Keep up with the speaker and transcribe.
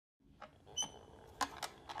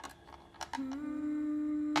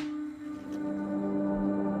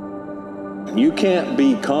You can't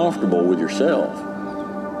be comfortable with yourself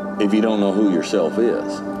if you don't know who yourself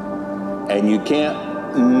is. And you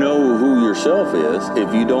can't know who yourself is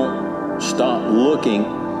if you don't stop looking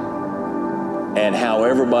at how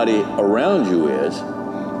everybody around you is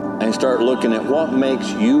and start looking at what makes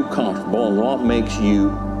you comfortable and what makes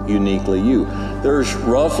you uniquely you. There's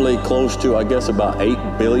roughly close to, I guess, about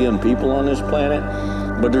 8 billion people on this planet,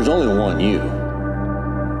 but there's only one you.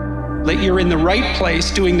 That you're in the right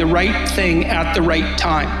place, doing the right thing at the right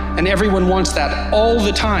time. And everyone wants that all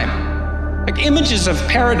the time. Like images of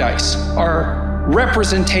paradise are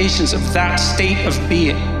representations of that state of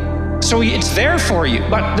being. So it's there for you,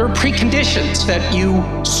 but there are preconditions that you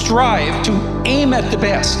strive to aim at the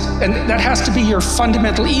best. And that has to be your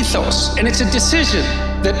fundamental ethos. And it's a decision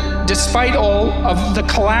that despite all of the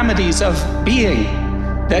calamities of being,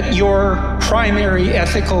 that your primary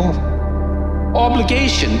ethical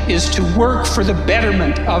obligation is to work for the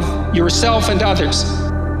betterment of yourself and others.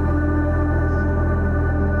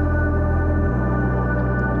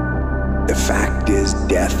 The fact is,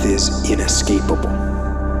 death is inescapable.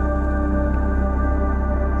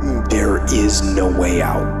 There is no way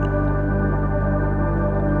out.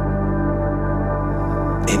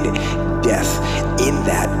 And death, in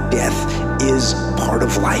that death, is part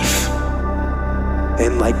of life.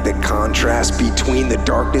 And like the contrast between the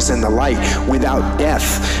darkness and the light, without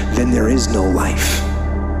death, then there is no life.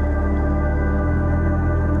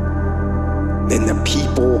 And the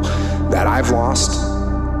people that I've lost,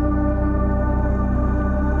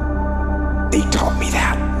 they taught me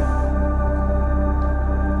that.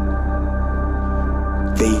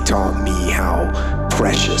 They taught me how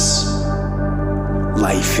precious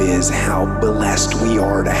life is, how blessed we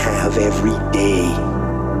are to have every day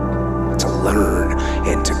to learn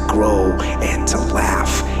and to grow and to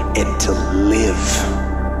laugh and to live.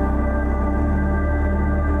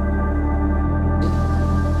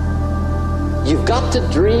 You've got to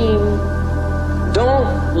dream.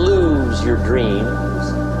 Don't lose your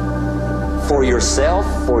dreams for yourself,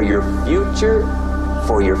 for your future,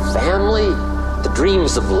 for your family. The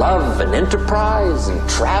dreams of love and enterprise and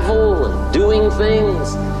travel and doing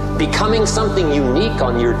things, becoming something unique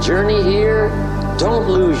on your journey here. Don't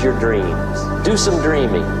lose your dreams. Do some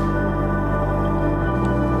dreaming.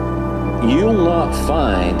 You'll not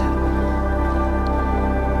find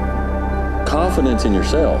confidence in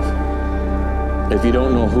yourself if you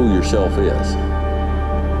don't know who yourself is.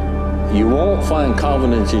 You won't find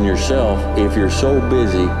confidence in yourself if you're so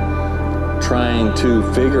busy trying to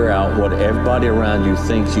figure out what everybody around you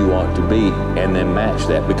thinks you ought to be and then match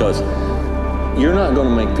that, because you're not going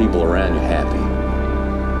to make people around you happy.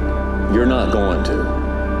 You're not going to,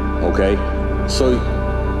 okay? So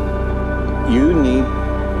you need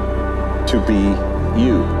to be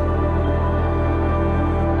you.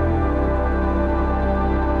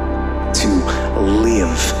 To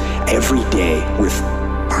live every day with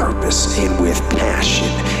purpose and with passion.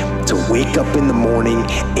 To wake up in the morning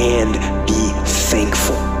and be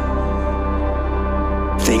thankful.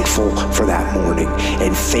 Thankful for that morning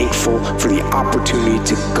and thankful for the opportunity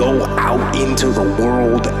to go out into the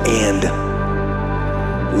world and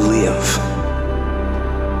live.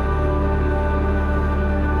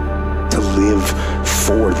 To live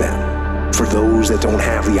for them, for those that don't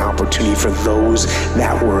have the opportunity, for those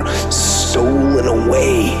that were stolen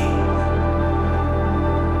away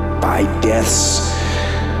by death's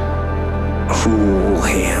cruel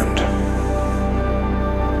hand.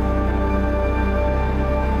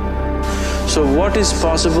 So what is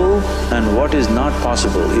possible and what is not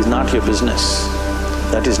possible is not your business.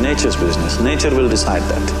 That is nature's business. Nature will decide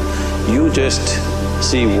that. You just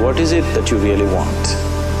see what is it that you really want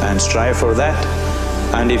and strive for that.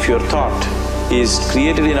 And if your thought is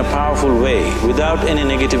created in a powerful way, without any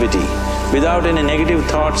negativity, without any negative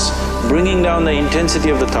thoughts bringing down the intensity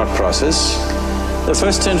of the thought process, the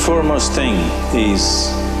first and foremost thing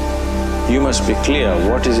is you must be clear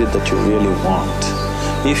what is it that you really want.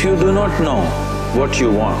 If you do not know what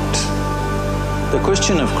you want, the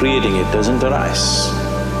question of creating it doesn't arise.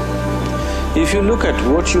 If you look at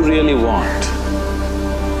what you really want,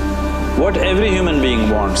 what every human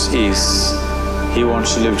being wants is, he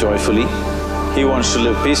wants to live joyfully, he wants to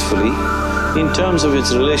live peacefully. In terms of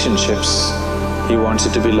its relationships, he wants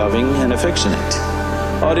it to be loving and affectionate.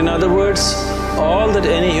 Or in other words, all that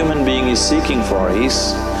any human being is seeking for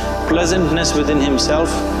is pleasantness within himself,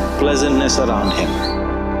 pleasantness around him.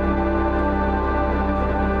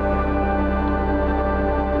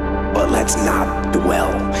 But let's not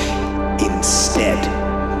dwell. Instead,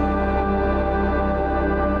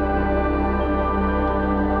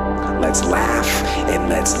 Let's laugh and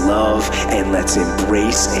let's love and let's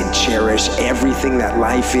embrace and cherish everything that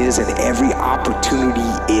life is and every opportunity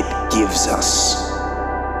it gives us.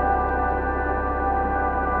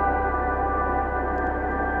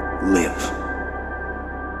 Live.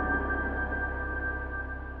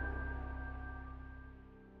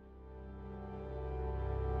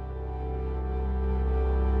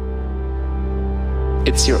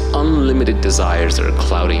 It's your unlimited desires that are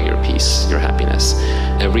clouding your peace, your happiness.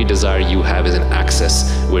 Every desire you have is an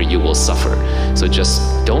access where you will suffer. So just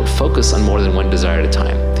don't focus on more than one desire at a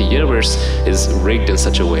time. The universe is rigged in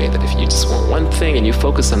such a way that if you just want one thing and you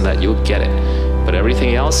focus on that, you'll get it. But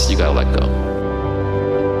everything else, you gotta let go.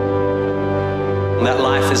 That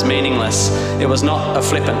life is meaningless. It was not a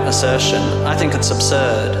flippant assertion. I think it's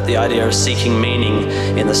absurd, the idea of seeking meaning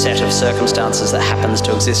in the set of circumstances that happens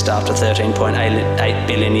to exist after 13.8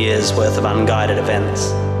 billion years worth of unguided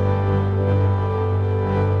events.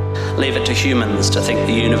 Leave it to humans to think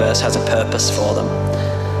the universe has a purpose for them.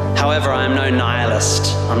 However, I am no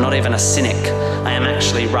nihilist. I'm not even a cynic. I am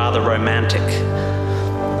actually rather romantic.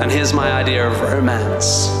 And here's my idea of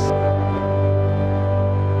romance.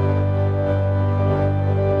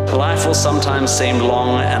 Life will sometimes seem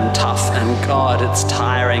long and tough, and God, it's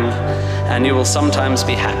tiring. And you will sometimes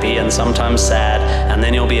be happy and sometimes sad, and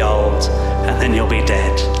then you'll be old, and then you'll be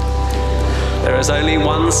dead. There is only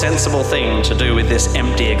one sensible thing to do with this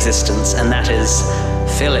empty existence, and that is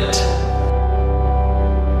fill it.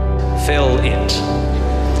 Fill it.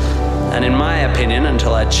 And in my opinion,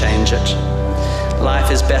 until I change it,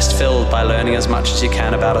 life is best filled by learning as much as you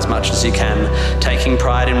can about as much as you can, taking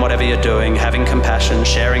pride in whatever you're doing, having compassion,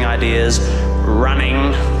 sharing ideas,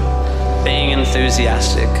 running, being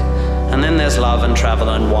enthusiastic. And then there's love and travel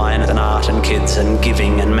and wine and art and kids and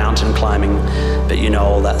giving and mountain climbing, but you know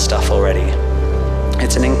all that stuff already.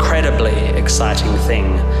 It's an incredibly exciting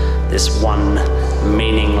thing, this one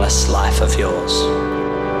meaningless life of yours.